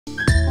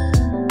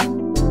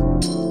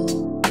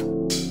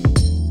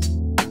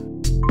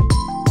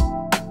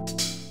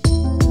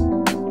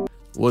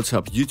What's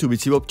up YouTube,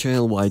 it's your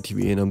channel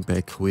YTV and I'm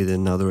back with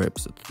another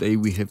episode. Today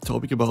we have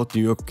topic about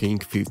New York King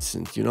 50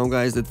 Cent. You know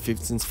guys that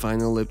 50 Cent's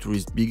final lap to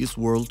his biggest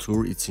world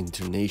tour, it's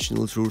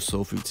international tour,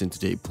 so 50 Cent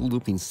today pulled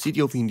up in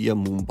city of India,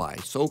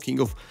 Mumbai. So King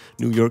of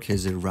New York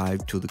has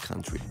arrived to the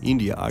country.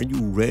 India, are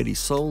you ready?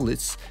 So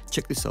let's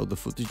check this out, the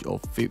footage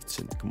of 50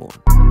 Cent, come on.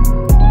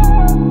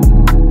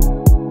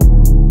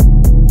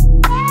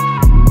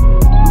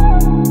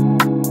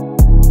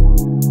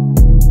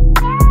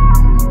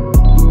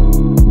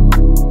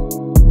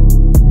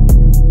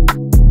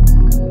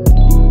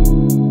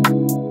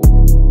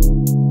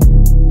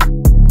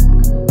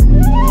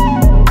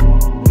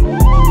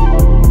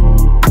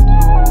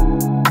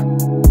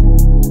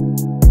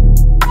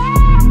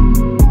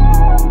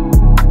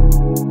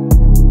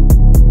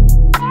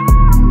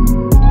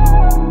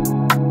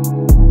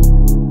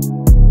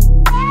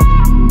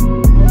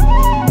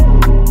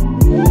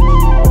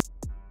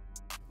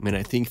 Man,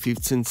 I think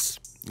 50 Cent's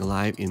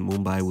live in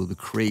Mumbai will be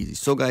crazy.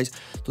 So guys,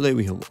 today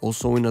we have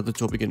also another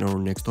topic, and our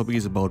next topic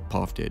is about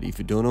Puff Daddy. If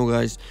you don't know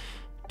guys,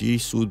 he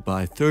sued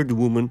by third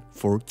woman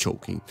for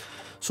choking.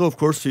 So of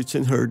course 50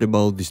 Cent heard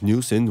about this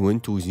news and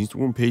went to his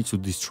Instagram page to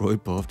destroy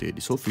Puff Daddy.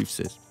 So 50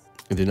 says,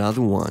 and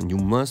another one, you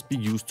must be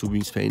used to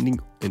be spending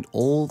and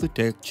all the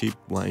tech chip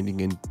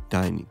whining and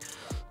dining.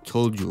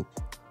 Told you.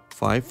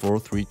 5, 4,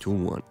 3, 2,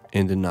 1,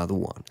 and another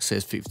one,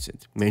 says 50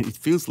 Cent. Man, it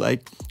feels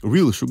like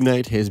real Suge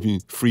Knight has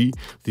been free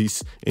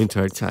this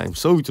entire time.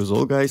 So it was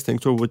all guys,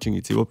 thanks for watching.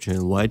 It's your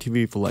channel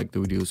YTV. If you like the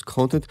video's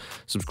content,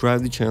 subscribe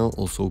to the channel,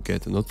 also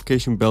get the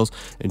notification bells,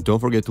 and don't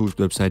forget to visit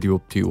the website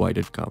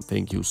yopty.com.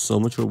 Thank you so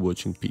much for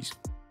watching, peace.